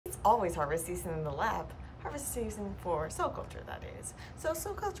always harvest season in the lab. Harvest season for cell culture, that is. So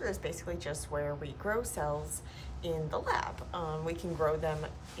cell culture is basically just where we grow cells in the lab. We can grow them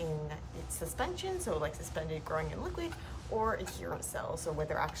in suspension, so like suspended growing in liquid, or adherent cells, so where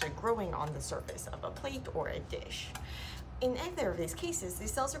they're actually growing on the surface of a plate or a dish. In either of these cases,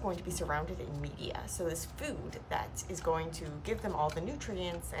 these cells are going to be surrounded in media, so this food that is going to give them all the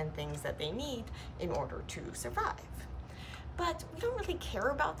nutrients and things that they need in order to survive. But we don't really care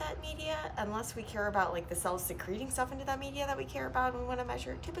about that media unless we care about like the cells secreting stuff into that media that we care about and we want to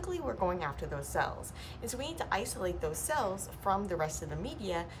measure. Typically, we're going after those cells. And so we need to isolate those cells from the rest of the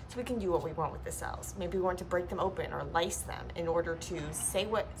media so we can do what we want with the cells. Maybe we want to break them open or lyse them in order to see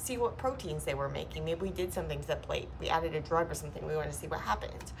what proteins they were making. Maybe we did something to that plate. We added a drug or something. We want to see what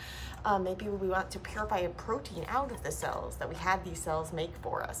happened. Maybe we want to purify a protein out of the cells that we had these cells make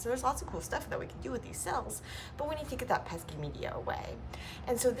for us. So there's lots of cool stuff that we can do with these cells, but we need to get that pesky media away.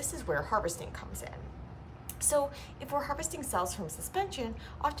 And so this is where harvesting comes in. So if we're harvesting cells from suspension,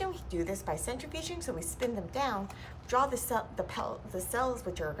 often we do this by centrifuging, so we spin them down, draw the cells,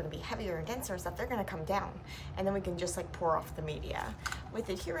 which are going to be heavier and denser and stuff, they're going to come down, and then we can just like pour off the media. With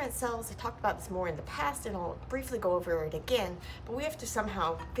adherent cells, I talked about this more in the past, and I'll briefly go over it again, but we have to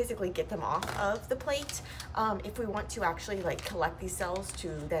somehow physically get them off of the plate if we want to actually like collect these cells to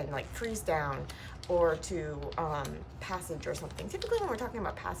then like freeze down or to passage or something. Typically when we're talking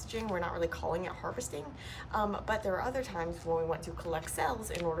about passaging, we're not really calling it harvesting, but there are other times when we want to collect cells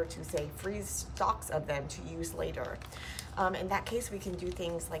in order to, say, freeze stocks of them to use later. In that case, we can do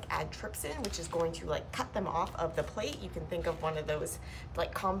things like add trypsin, which is going to like cut them off of the plate. You can think of one of those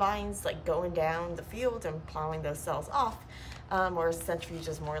like combines like going down the field and plowing those cells off, whereas centrifuge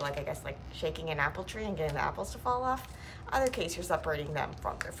is more like, I guess, like shaking an apple tree and getting the apples to fall off. Other case, you're separating them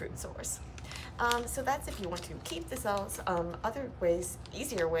from their food source. So that's if you want to keep the cells. Other ways,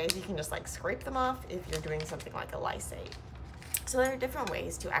 easier ways, you can just like scrape them off if you're doing something like a lysate. So there are different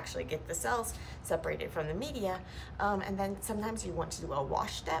ways to actually get the cells separated from the media, and then sometimes you want to do a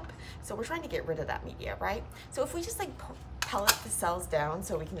wash step. So we're trying to get rid of that media, right? So if we just like pellet the cells down,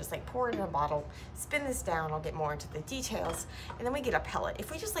 so we can just like pour it in a bottle, spin this down, I'll get more into the details, and then we get a pellet.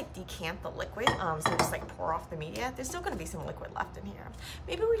 If we just like decant the liquid, so just like pour off the media, there's still going to be some liquid left in here.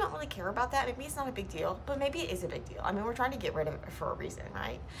 Maybe we don't really care about that, maybe it's not a big deal, but maybe it is a big deal. I mean, we're trying to get rid of it for a reason,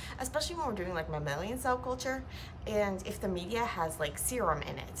 right? Especially when we're doing like mammalian cell culture, and if the media has like serum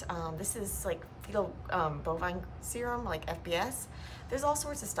in it, this is like fetal bovine serum, like FBS, there's all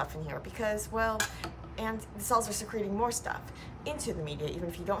sorts of stuff in here because, well, and the cells are secreting more stuff into the media, even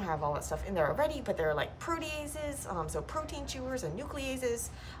if you don't have all that stuff in there already, but there are like proteases, so protein chewers, and nucleases,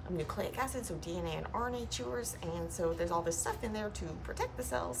 nucleic acids, so DNA and RNA chewers, and so there's all this stuff in there to protect the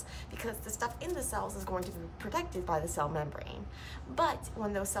cells because the stuff in the cells is going to be protected by the cell membrane. But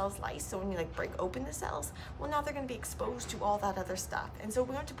when those cells lyse, so when you like break open the cells, well, now they're going to be exposed to all that other stuff, and so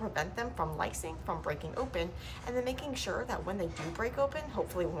we want to prevent them from lysing, from breaking open, and then making sure that when they do break open,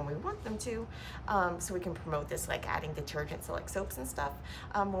 hopefully when we want them to, so we can promote this like adding detergents, so like soaps and stuff,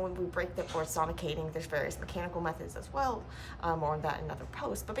 when we break them, or sonicating, there's various mechanical methods as well, more on that in another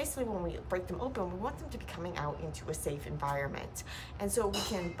post, but basically when we break them open, we want them to be coming out into a safe environment. And so we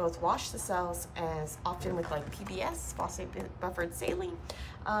can both wash the cells, as often with like PBS, phosphate buffered saline,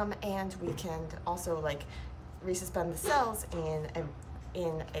 and we can also like resuspend the cells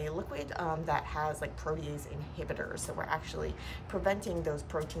in a liquid that has like protease inhibitors. So we're actually preventing those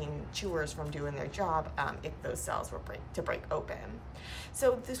protein chewers from doing their job if those cells were to break open.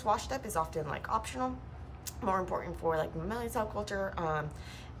 So this wash step is often like optional, more important for like mammalian cell culture,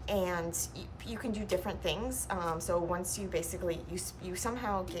 and you can do different things. So once you basically, you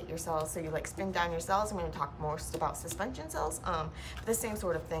somehow get your cells, so you like spin down your cells. I'm going to talk most about suspension cells, but the same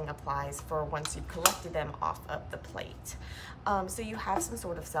sort of thing applies for once you've collected them off of the plate. So you have some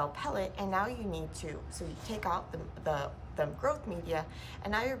sort of cell pellet, and now you need to, so you take out the growth media,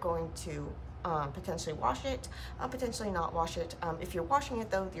 and now you're going to potentially wash it, potentially not wash it. If you're washing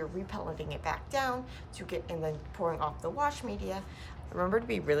it though, you're repelleting it back down to get, and then pouring off the wash media. Remember to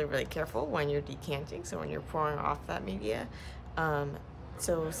be really, really careful when you're decanting, so when you're pouring off that media.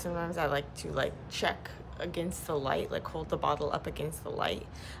 So sometimes I like to like check against the light, like hold the bottle up against the light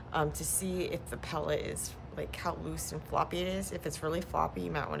to see if the pellet is like how loose and floppy it is. If it's really floppy,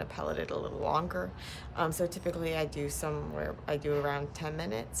 you might want to pellet it a little longer. So typically I do around 10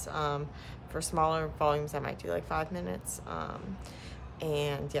 minutes. For smaller volumes, I might do like 5 minutes.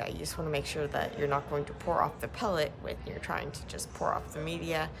 And yeah, you just want to make sure that you're not going to pour off the pellet when you're trying to just pour off the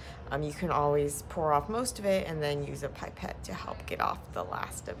media. You can always pour off most of it and then use a pipette to help get off the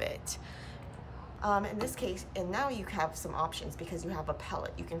last of it. In this case, and now you have some options because you have a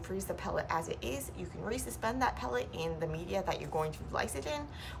pellet. You can freeze the pellet as it is. You can resuspend that pellet in the media that you're going to lyse it in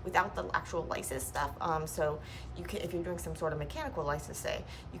without the actual lysis stuff. So you can, if you're doing some sort of mechanical lysis, say,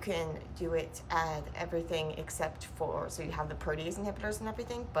 you can do it at everything except for, so you have the protease inhibitors and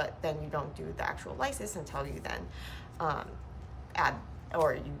everything, but then you don't do the actual lysis until you then add,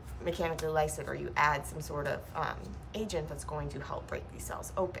 or you mechanically lyse it, or you add some sort of agent that's going to help break these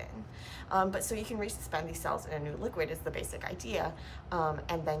cells open. But so you can resuspend these cells in a new liquid is the basic idea,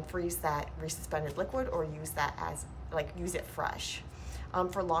 and then freeze that resuspended liquid or use that as, like, use it fresh.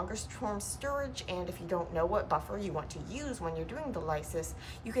 For longer term storage, and if you don't know what buffer you want to use when you're doing the lysis,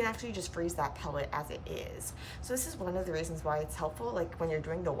 you can actually just freeze that pellet as it is. So this is one of the reasons why it's helpful, like when you're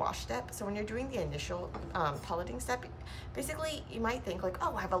doing the wash step. So when you're doing the initial pelleting step, basically you might think like,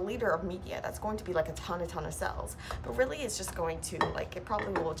 oh, I have a liter of media, that's going to be like a ton of cells. But really it's just going to, like, it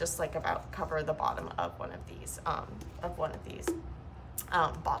probably will just like about cover the bottom of one of these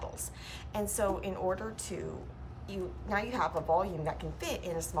bottles. And so in order to, now you have a volume that can fit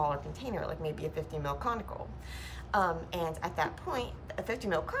in a smaller container, like maybe a 50 ml conical. And at that point, a 50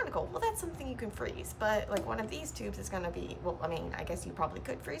 ml conical, well, that's something you can freeze. But like one of these tubes is going to be, well, I mean, I guess you probably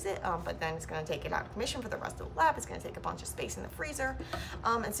could freeze it, but then it's going to take it out of commission for the rest of the lab. It's going to take a bunch of space in the freezer.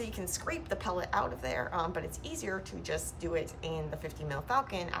 And so you can scrape the pellet out of there, but it's easier to just do it in the 50 ml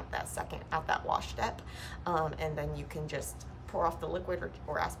Falcon at that wash step. And then you can just pour off the liquid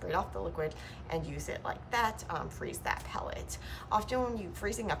or aspirate off the liquid and use it like that, freeze that pellet. Often when you're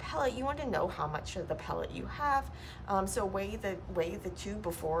freezing a pellet, you want to know how much of the pellet you have. So weigh the tube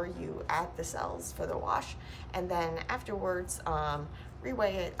before you add the cells for the wash, and then afterwards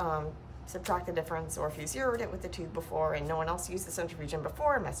reweigh it, subtract the difference, or if you zeroed it with the tube before and no one else used the centrifuge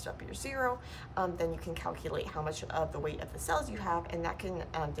before and messed up your zero, then you can calculate how much of the weight of the cells you have, and that can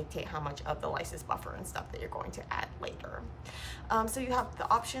dictate how much of the lysis buffer and stuff that you're going to add later. So you have the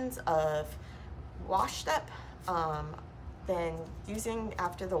options of wash step, then using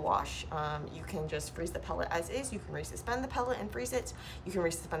after the wash, you can just freeze the pellet as is. You can resuspend the pellet and freeze it. You can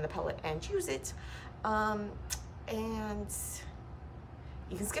resuspend the pellet and use it. And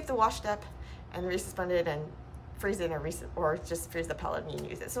you can skip the wash step and resuspend it and freeze it, or just freeze the pellet and you can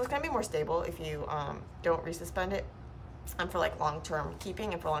use it. So it's going to be more stable if you don't resuspend it. For like long-term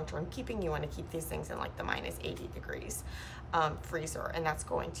keeping, and for long-term keeping, you want to keep these things in like the -80 degrees freezer, and that's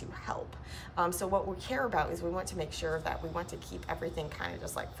going to help. So what we care about is we want to make sure that we want to keep everything kind of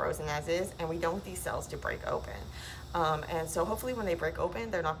just like frozen as is, and we don't want these cells to break open. And so hopefully when they break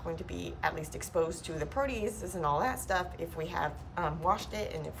open, they're not going to be at least exposed to the proteases and all that stuff if we have washed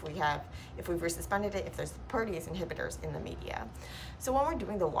it, and if we've resuspended it, if there's protease inhibitors in the media. So when we're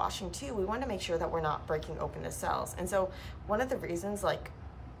doing the washing too, we want to make sure that we're not breaking open the cells. And so one of the reasons, like,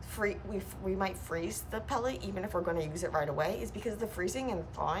 we might freeze the pellet even if we're going to use it right away, is because the freezing and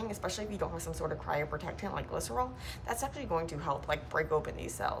thawing, especially if you don't have some sort of cryoprotectant like glycerol, that's actually going to help like break open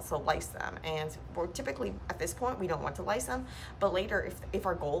these cells, so lyse them. And we're typically at this point we don't want to lyse them, but later if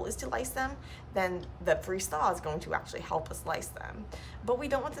our goal is to lyse them, then the freeze thaw is going to actually help us lyse them. But we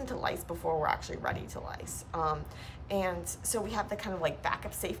don't want them to lyse before we're actually ready to lyse. And so we have the kind of like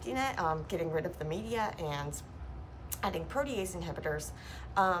backup safety net, getting rid of the media and adding protease inhibitors,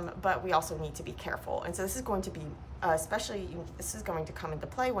 but we also need to be careful. And so this is going to be, this is going to come into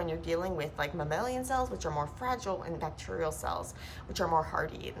play when you're dealing with like mammalian cells, which are more fragile, and bacterial cells, which are more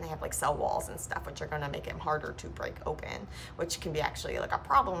hardy, and they have like cell walls and stuff, which are going to make them harder to break open, which can be actually like a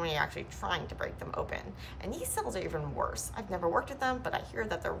problem when you're actually trying to break them open. And these cells are even worse. I've never worked with them, but I hear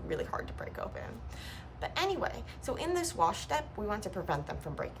that they're really hard to break open. But anyway, so in this wash step, we want to prevent them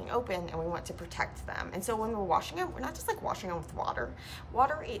from breaking open, and we want to protect them. And so when we're washing them, we're not just like washing them with water.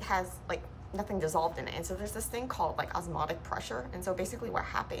 Water, it has like nothing dissolved in it. And so there's this thing called like osmotic pressure. And so basically what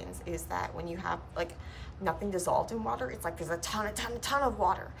happens is that when you have like nothing dissolved in water, it's like there's a ton of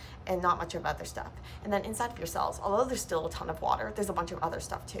water and not much of other stuff. And then inside of your cells, although there's still a ton of water, there's a bunch of other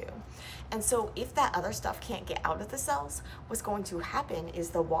stuff too. And so if that other stuff can't get out of the cells, what's going to happen is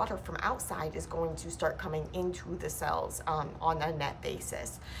the water from outside is going to start coming into the cells on a net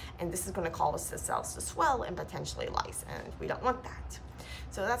basis. And this is going to cause the cells to swell and potentially lyse, and we don't want that.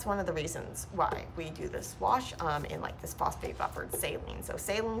 So that's one of the reasons why we do this wash in like this phosphate buffered saline. So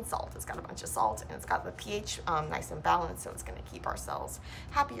saline salt, it's got a bunch of salt, and it's got the pH nice and balanced, so it's going to keep our cells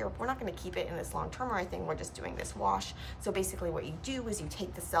happier. We're not going to keep it in this long term or anything, we're just doing this wash. So basically what you do is you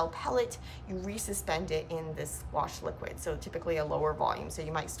take the cell pellet, you resuspend it in this wash liquid, so typically a lower volume. So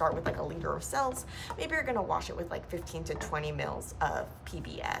you might start with like a liter of cells, maybe you're going to wash it with like 15 to 20 mils of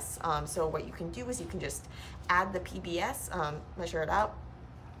PBS. So what you can do is you can just add the PBS, measure it out,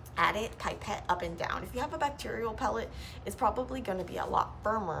 add it, pipette up and down. If you have a bacterial pellet, it's probably going to be a lot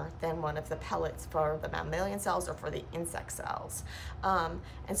firmer than one of the pellets for the mammalian cells or for the insect cells.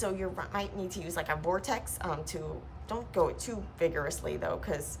 And so you might need to use like a vortex don't go too vigorously though,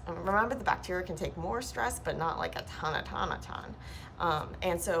 because remember the bacteria can take more stress, but not like a ton.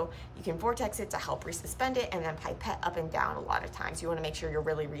 And so you can vortex it to help resuspend it, and then pipette up and down. A lot of times you want to make sure you're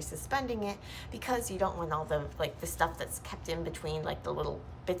really resuspending it, because you don't want all the the stuff that's kept in between like the little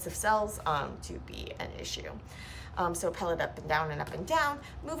bits of cells to be an issue. So pellet up and down,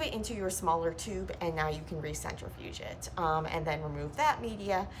 move it into your smaller tube, and now you can recentrifuge it. And then remove that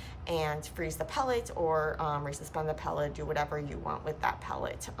media and freeze the pellet, or resuspend the pellet, do whatever you want with that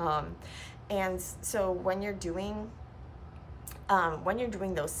pellet. And so when you're doing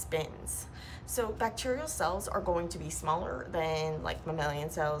those spins, so bacterial cells are going to be smaller than like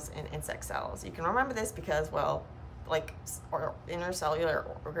mammalian cells and insect cells. You can remember this because, well, like intercellular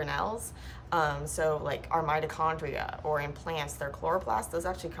organelles, so like our mitochondria, or in plants, their chloroplasts, those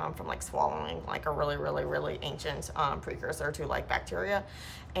actually come from like swallowing like a really ancient precursor to like bacteria.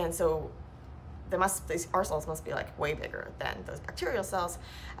 And so our cells must be like way bigger than those bacterial cells.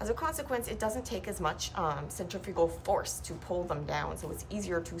 As a consequence, it doesn't take as much centrifugal force to pull them down, so it's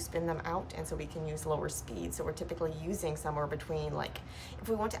easier to spin them out, and so we can use lower speed. So we're typically using somewhere between, like, if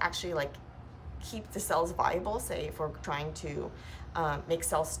we want to actually like keep the cells viable, say if we're trying to make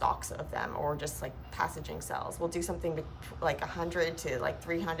cell stocks of them, or just like passaging cells, we'll do something like 100 to like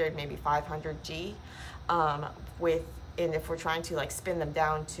 300, maybe 500 G and if we're trying to like spin them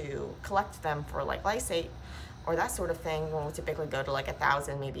down to collect them for like lysate or that sort of thing, we'll typically go to like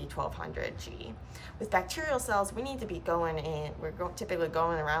 1,000, maybe 1,200 G. With bacterial cells, we need to be going in, typically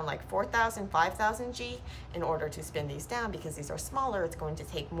going around like 4,000, 5,000 G in order to spin these down, because these are smaller. It's going to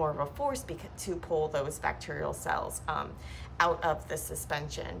take more of a force to pull those bacterial cells out of the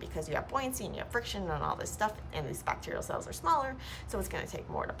suspension, because you have buoyancy and you have friction and all this stuff, and these bacterial cells are smaller, so it's going to take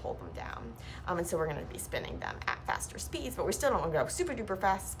more to pull them down. And so we're going to be spinning them at faster speeds, but we still don't want to go super duper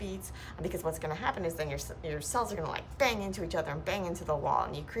fast speeds, because what's going to happen is then your cells are going to like bang into each other and bang into the wall,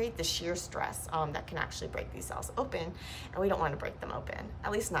 and you create the shear stress that can actually break these cells open, and we don't want to break them open,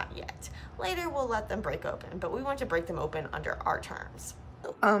 at least not yet. Later we'll let them break open, but we want to break them open under our terms.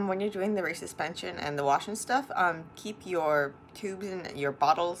 When you're doing the resuspension and the wash and stuff, keep your tubes and your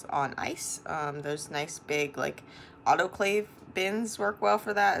bottles on ice. Those nice big like autoclave bins work well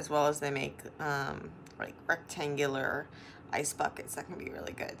for that, as well as they make like rectangular ice buckets that can be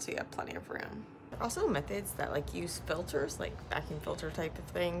really good, so you have plenty of room. There are also methods that like use filters, like vacuum filter type of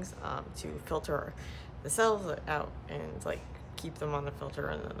things, to filter the cells out and like keep them on the filter,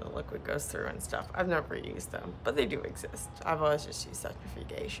 and then the liquid goes through and stuff. I've never used them, but they do exist. I've always just used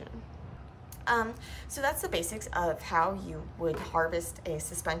centrifugation. So that's the basics of how you would harvest a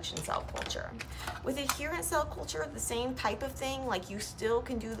suspension cell culture. With adherent cell culture, the same type of thing. Like you still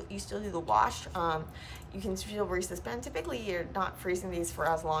do the wash. You can still resuspend. Typically, you're not freezing these for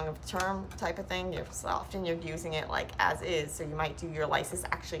as long of a term type of thing. Often you're using it like as is. So you might do your lysis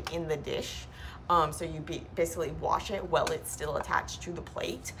actually in the dish. So you basically wash it while it's still attached to the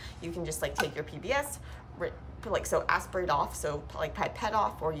plate. You can just like take your PBS, aspirate off, so like pipette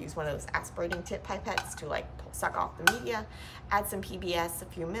off, or use one of those aspirating tip pipettes to like suck off the media, add some PBS, a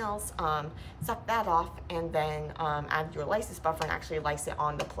few mils, suck that off, and then add your lysis buffer and actually lyse it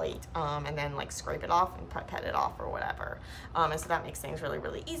on the plate, and then like scrape it off and pipette it off or whatever. And so that makes things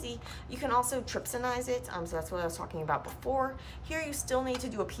really easy. You can also trypsinize it, so that's what I was talking about before. Here you still need to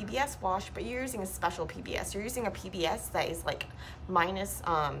do a PBS wash, but you're using a special PBS. You're using a PBS that is like minus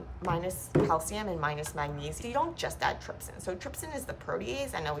calcium and minus magnesium. You don't just add trypsin. So trypsin is the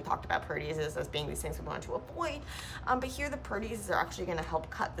protease. I know we talked about proteases as being these things we want to avoid, but here the proteases are actually going to help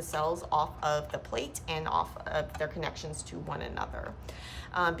cut the cells off of the plate and off of their connections to one another,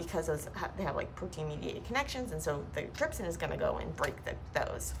 because they have like protein-mediated connections, and so the trypsin is going to go and break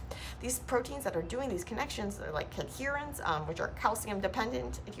those. These proteins that are doing these connections are like adherents, which are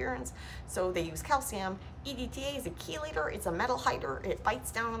calcium-dependent adherents, so they use calcium. EDTA is a chelator. It's a metal hider. It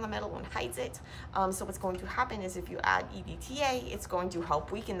bites down on the metal and hides it. So what's going to happen is if you add EDTA, it's going to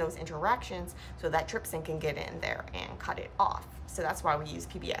help weaken those interactions so that trypsin can get in there and cut it off. So that's why we use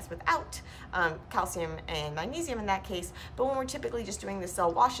PBS without calcium and magnesium in that case. But when we're typically just doing the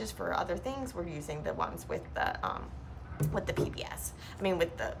cell washes for other things, we're using the ones with the PBS. I mean,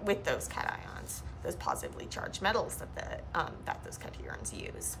 with those cations, those positively charged metals that those cations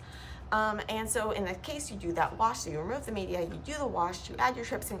use. And so in that case, you do that wash, so you remove the media, you do the wash, you add your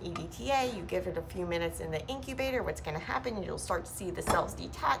trypsin EDTA, you give it a few minutes in the incubator. What's going to happen, you'll start to see the cells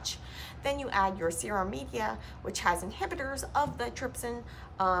detach. Then you add your serum media, which has inhibitors of the trypsin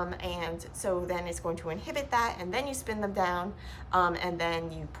And so then it's going to inhibit that, and then you spin them down, and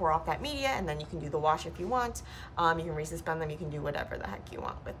then you pour off that media, and then you can do the wash if you want. You can resuspend them, you can do whatever the heck you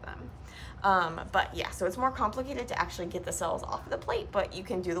want with them. But yeah, so it's more complicated to actually get the cells off of the plate, but you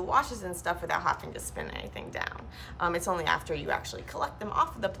can do the washes and stuff without having to spin anything down. It's only after you actually collect them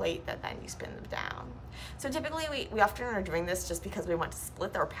off of the plate that then you spin them down. So typically we often are doing this just because we want to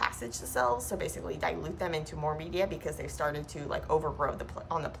split our passage to cells, so basically dilute them into more media because they've started to like overgrow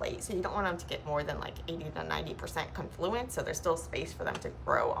on the plate. So you don't want them to get more than like 80 to 90% confluent, so there's still space for them to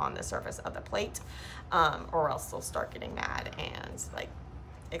grow on the surface of the plate, or else they'll start getting mad and like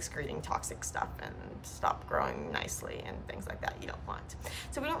excreting toxic stuff and stop growing nicely and things like that you don't want.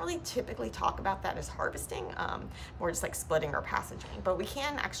 So we don't really typically talk about that as harvesting, more just like splitting or passaging. But we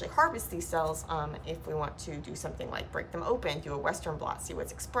can actually harvest these cells if we want to do something like break them open, do a Western blot, see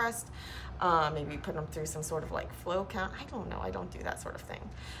what's expressed, maybe put them through some sort of like flow count. I don't know, I don't do that sort of thing.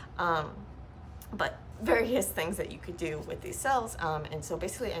 But various things that you could do with these cells. And so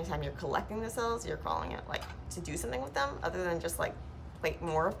basically anytime you're collecting the cells, you're calling it like to do something with them other than just like plate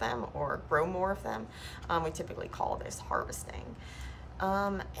more of them or grow more of them. We typically call this harvesting.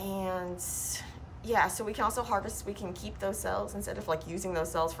 And yeah, so we can also harvest, we can keep those cells instead of like using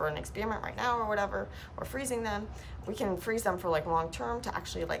those cells for an experiment right now or whatever, or freezing them. We can freeze them for like long term to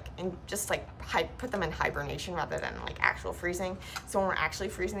actually like, and just like put them in hibernation rather than like actual freezing. So when we're actually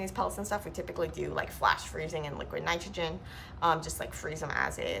freezing these pellets and stuff, we typically do like flash freezing in liquid nitrogen, just like freeze them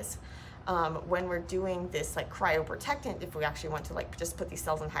as is. When we're doing this like cryoprotectant, if we actually want to like just put these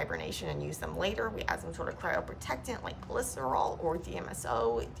cells in hibernation and use them later, we add some sort of cryoprotectant like glycerol or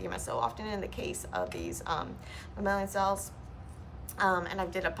DMSO. DMSO often in the case of these mammalian cells. And I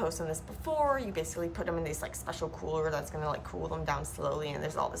did a post on this before. You basically put them in these like special cooler that's going to like cool them down slowly, and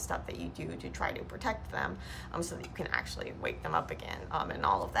there's all this stuff that you do to try to protect them, so that you can actually wake them up again, and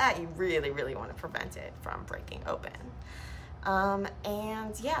all of that. You really want to prevent it from breaking open.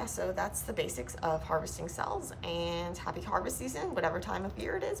 And yeah, so that's the basics of harvesting cells, and happy harvest season, whatever time of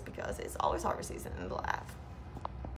year it is, because it's always harvest season in the lab.